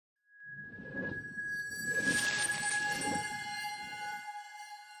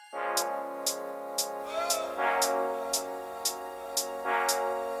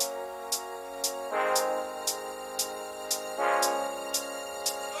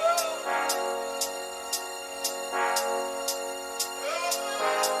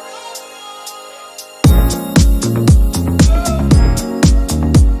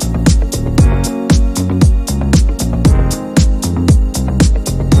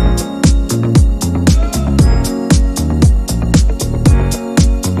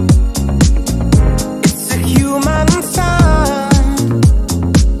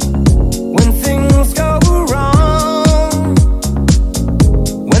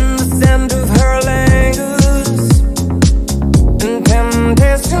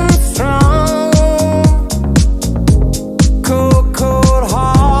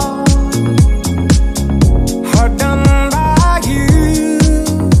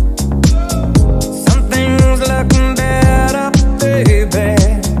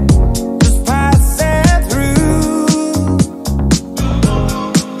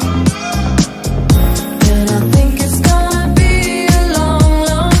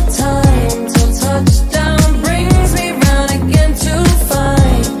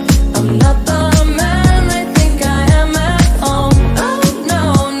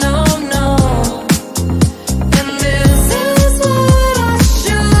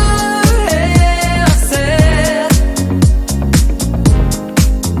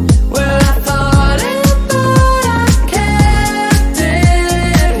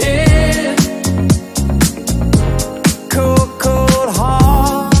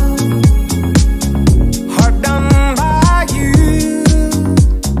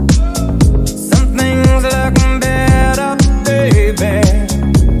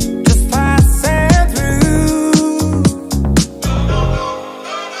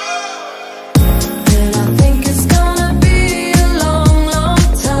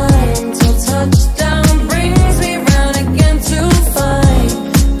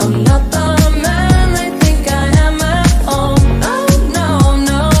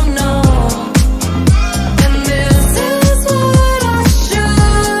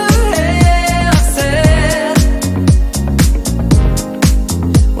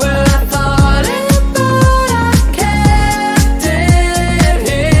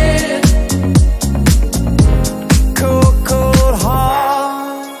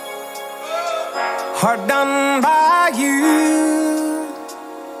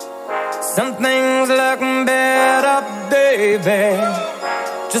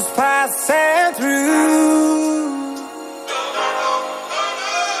just passing through.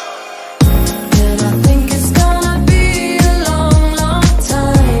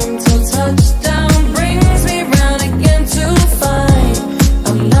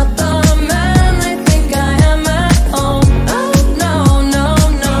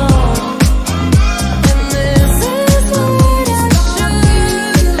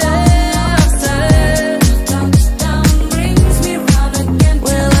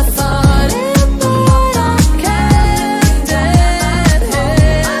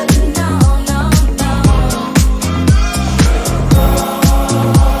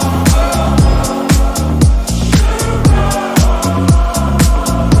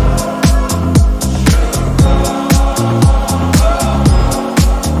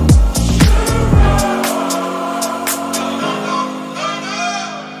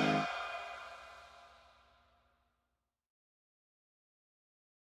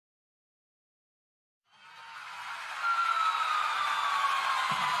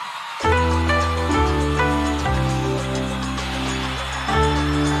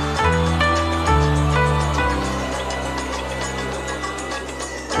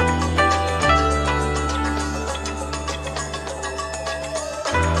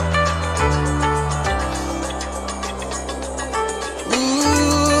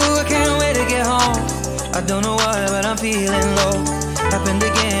 I don't know why, but I'm feeling low. Happened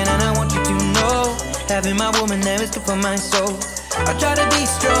again, and I want you to know, having my woman there is good for my soul. I try to be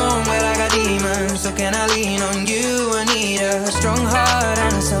strong, but I got demons. So can I lean on you? I need a strong heart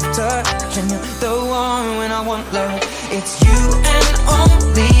and a soft touch, and you're the one when I want love. It's you and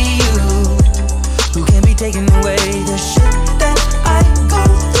only you who can be taken away. The shit that I go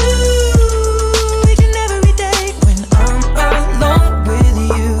through each and every day when I'm alone with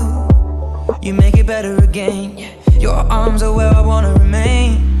you. You make it better again, yeah. Your arms are where I wanna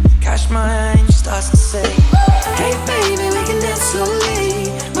remain. Catch my hand, she starts to say, hey baby, we can dance slowly.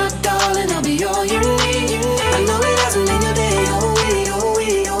 My darling, I'll be all you need. I know it hasn't been your day, oh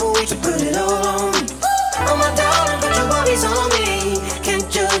we, so put it all on me. Oh my darling, put your worries on me. Can't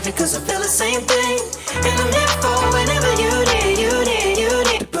judge it cause I feel the same thing. And I'm here for whenever you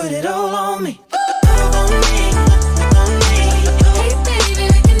need to put it all on me.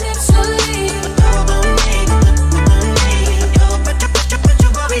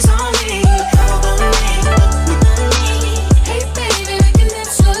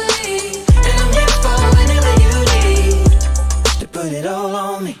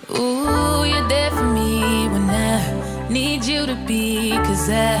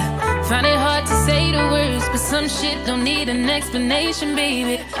 Find it hard to say the words, but some shit don't need an explanation,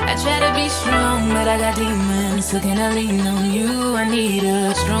 baby. I try to be strong, but I got demons. So can I lean on you? I need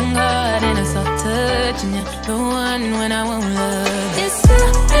a strong heart and a soft touch, and you're the one when I won't love. It's you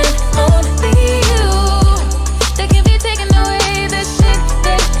and only you that can be taking away the shit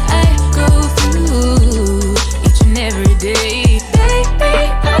that I go through each and every day. Baby,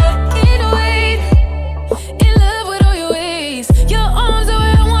 I can't wait. In love with all your ways. Your arms are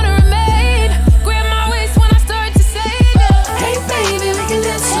where I wanna remain. Grab my waist when I start to say, hey baby, we can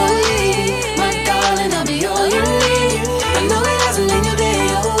dance slowly. My darling, I'll be all you need. I know it hasn't been your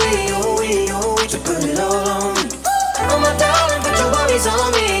day, oh we, so put it all on me. Oh my darling, put your worries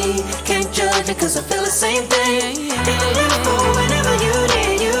on me. Can't judge it cause I feel the same thing. And I'm here for whenever you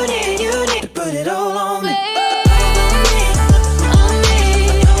need to put it all on me.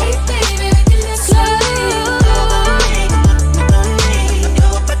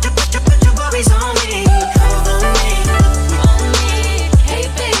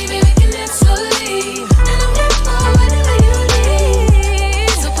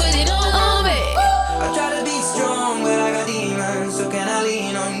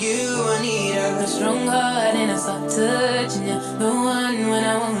 Touching you, the one when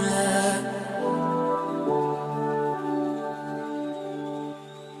I won't love.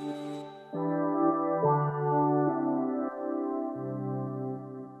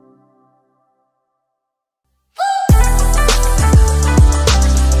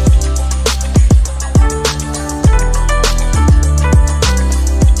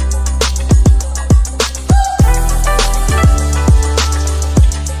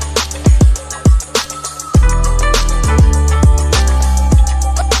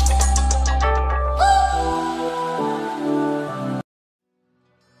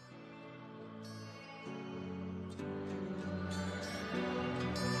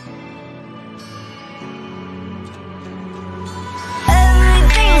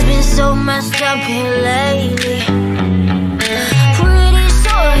 So messed up here lately. Pretty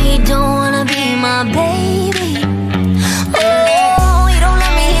sure he don't wanna be my baby. Oh, he don't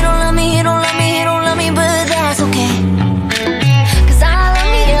let me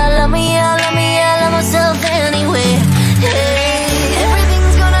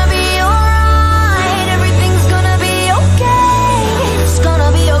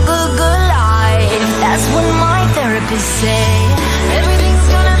say everything's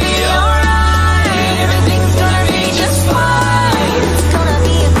gonna be alright, everything's gonna be just fine. It's gonna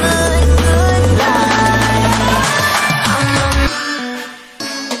be a good, good life.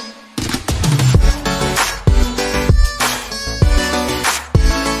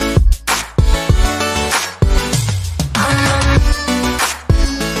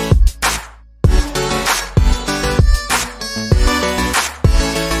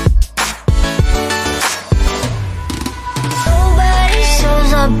 Nobody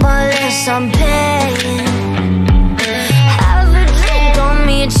shows up unless I'm paying. Have a drink on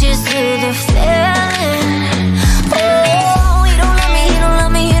me, cheers to the feeling. Oh, he don't love me, he don't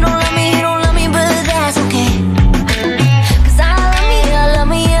love me, he don't love me, he don't love me, but that's okay. 'Cause I love me, I love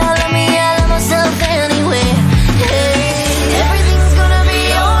me, I love me, I love myself anyway. Hey, everything's gonna be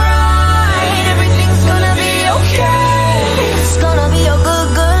alright, everything's gonna be okay. It's gonna be a good,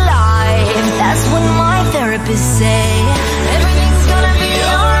 good life. That's what my therapist say. Everything's gonna be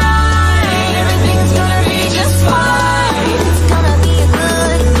alright, everything's gonna be just fine. It's gonna be a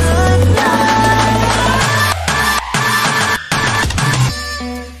good, good life.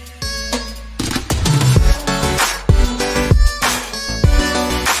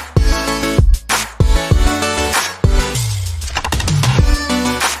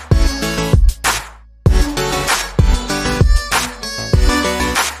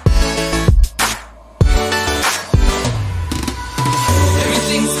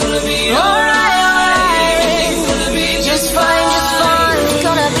 Everything's gonna be Alright, everything's gonna be just fine, just fine. It's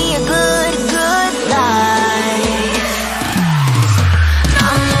gonna be a good, good life.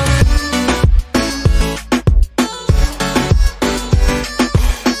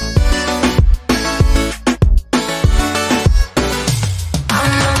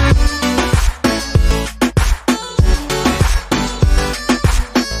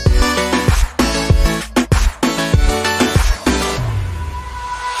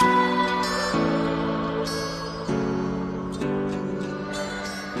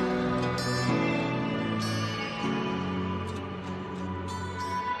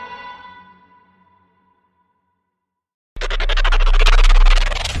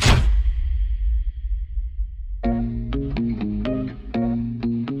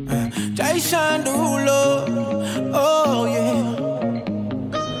 Jason Derulo, oh yeah.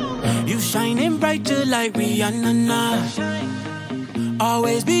 You shining bright just like Rihanna now.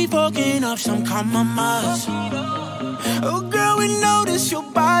 Always be fucking up some compromise. Oh girl, we notice your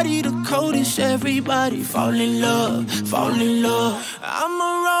body the coldest. Everybody fall in love, fall in love. I'm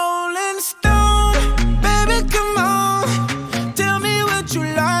a rolling stone, baby, come on. Tell me what you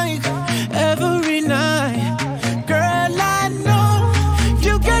like every night. Girl, I know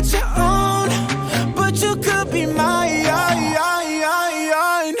you got your own, but you could be mine.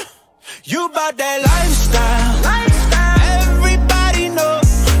 You bout that lifestyle, everybody know.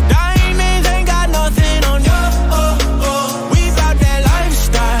 Diamonds ain't got nothing on you. We bout that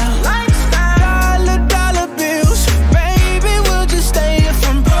lifestyle, dollar bills, baby, we'll just stay here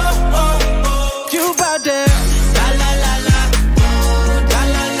from broke. You bout that la la la la, la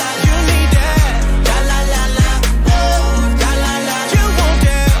la la. You need that la la la la, la la la. You want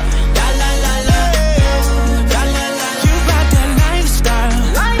that la la la la, la la la. You bout that lifestyle.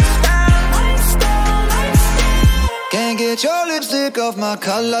 Can't get your lipstick off my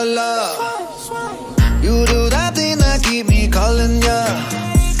collar, love. You do that thing that keep me calling ya.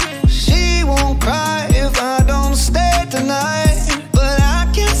 She won't cry if I don't stay tonight, but I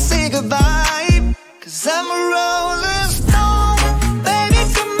can't say goodbye, 'cause I'm a rolling stone. Baby,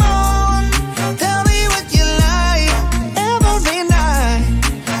 come on, tell me what you like every night.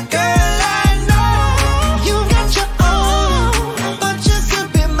 Girl, I know you got your own, but you could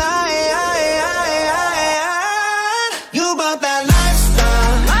be mine. You bought that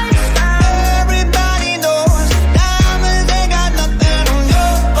lifestyle, everybody knows. Diamonds ain't got nothing on you.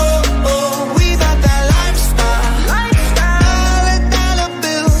 We bought that lifestyle,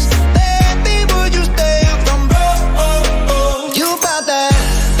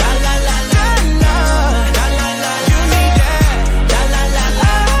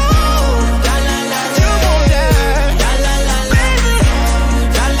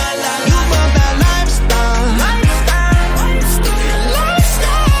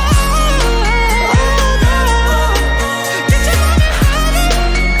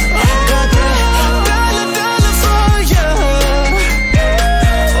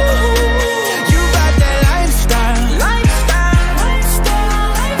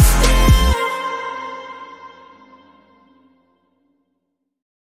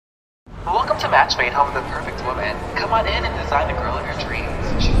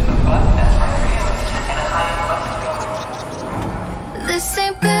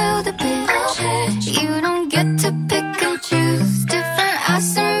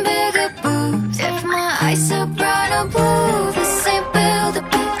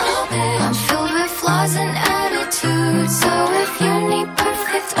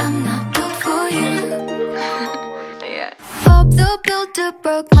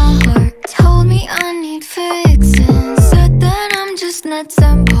 broke my heart, told me I need fixing. Said that I'm just nuts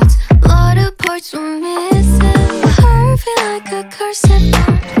and bolts, a lot of parts were missing. Perfect like a corset,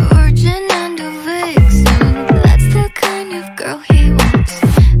 virgin and a vixen. That's the kind of girl he wants,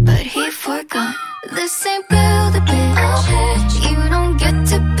 but he forgot. This ain't build a bitch, you don't get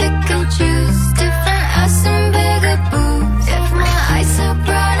to pick and choose. Different ass and bigger boobs, if my eyes are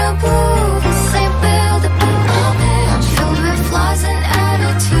bright or blue. This ain't build a bitch, I'm filled with flaws and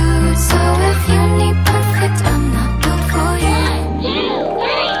attitude. So if you need perfect, I'm not built for you.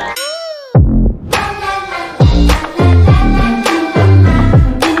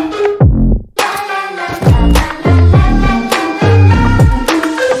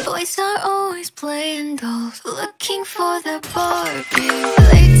 Boys are always playing dolls, looking for the Barbie.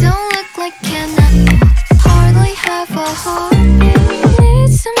 They don't look like Ken at all, hardly have a heartbeat.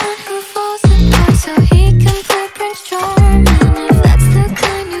 Need someone who falls apart so he can play Prince Charming. If that's the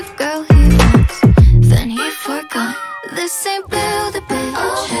kind of girl he wants, then he forgot. This ain't build a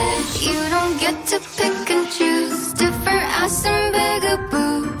bitch, you don't get to pick and choose. Different ass and bigger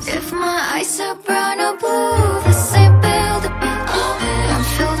boobs, if my eyes are brown or blue. This ain't build a bitch, I'm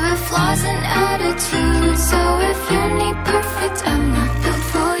filled with flaws and attitude. So if you need perfect, I'm not built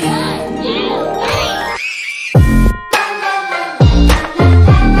for you.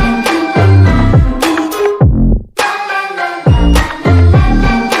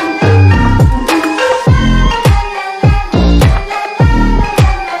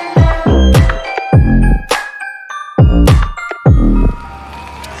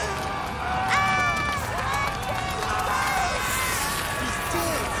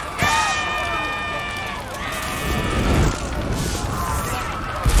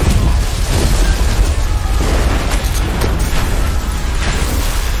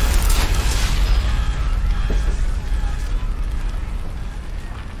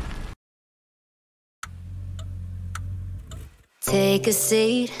 Take a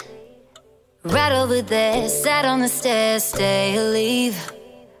seat, right over there. Sat on the stairs, stay or leave.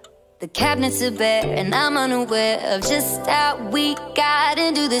 The cabinets are bare and I'm unaware of just how we got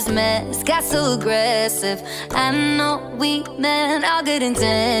into this mess. Got so aggressive, I know we meant all good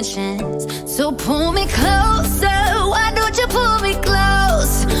intentions. So pull me closer, why don't you pull me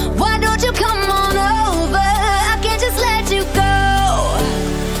close? Why don't you come on over? I can't just let you go.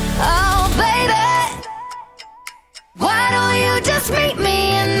 Oh baby, why don't you just meet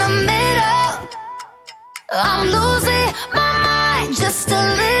me in the middle? I'm losing my mind just a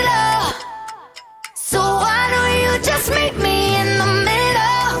little. So why don't you just meet me in the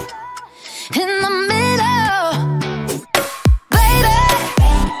middle? In the middle, baby.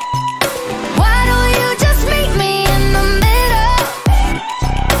 Why don't you just meet me in the middle?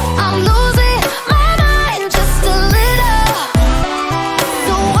 I'm losing my mind just a little.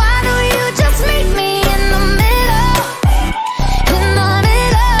 So why don't you just meet me in the middle? In the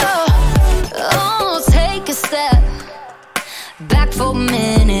middle. Oh, take a step back for a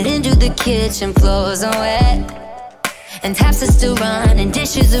minute into the kitchen. Floors are wet and taps are still running,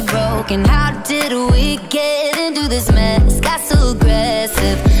 dishes are broken. How did we get into this mess? Got so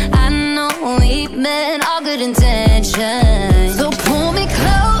aggressive, I know we meant all good intentions. So pull me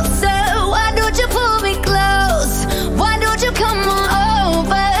closer, why don't you pull me close? Why don't you come on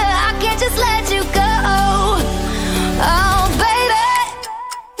over? I can't just let you go. Oh baby,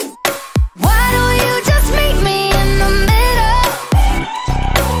 why don't you just meet me in the middle?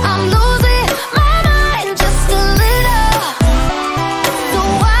 I'm losing my mind just a little. So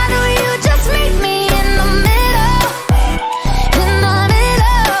why don't you just meet me in the middle? In the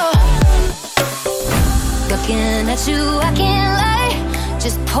middle. Looking at you, I can't lie,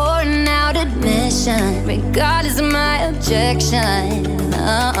 just pouring out admission, regardless of my objection.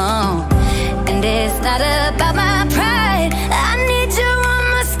 Oh, and it's not about my pride,